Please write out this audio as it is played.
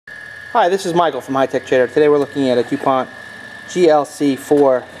Hi, this is Michael from HiTech Trader. Today we're looking at a DuPont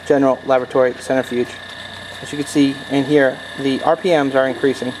GLC-4 General Laboratory Centrifuge. As you can see in here, the RPMs are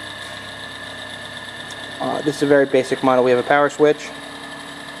increasing. This is a very basic model. We have a power switch,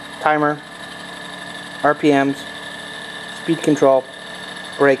 timer, RPMs, speed control,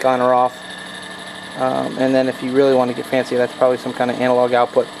 brake on or off, and then if you really want to get fancy, that's probably some kind of analog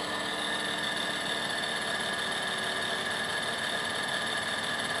output.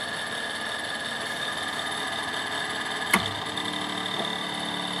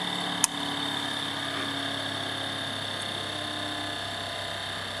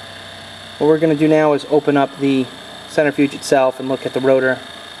 What we're going to do now is open up the centrifuge itself and look at the rotor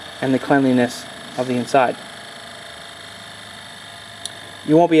and the cleanliness of the inside.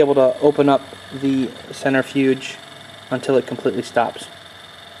 You won't be able to open up the centrifuge until it completely stops.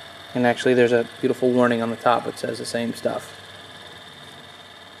 And actually there's a beautiful warning on the top that says the same stuff.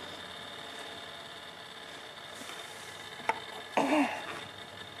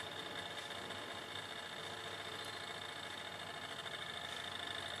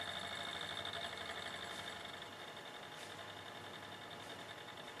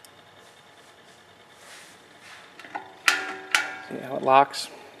 See how it locks.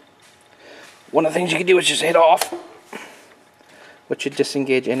 One of the things you can do is just hit off, which should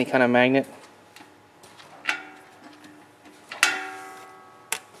disengage any kind of magnet.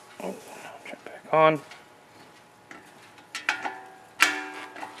 Oh, turn it back on.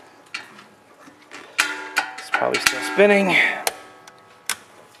 It's probably still spinning.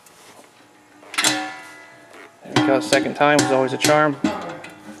 There we go, second time was always a charm.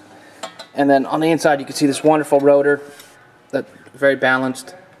 And then on the inside you can see this wonderful rotor. That's very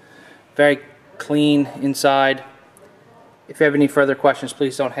balanced, very clean inside. If you have any further questions,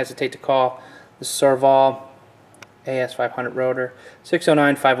 please don't hesitate to call the Sorvall AS500 rotor,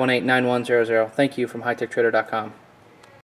 609-518-9100. Thank you from HiTechTrader.com.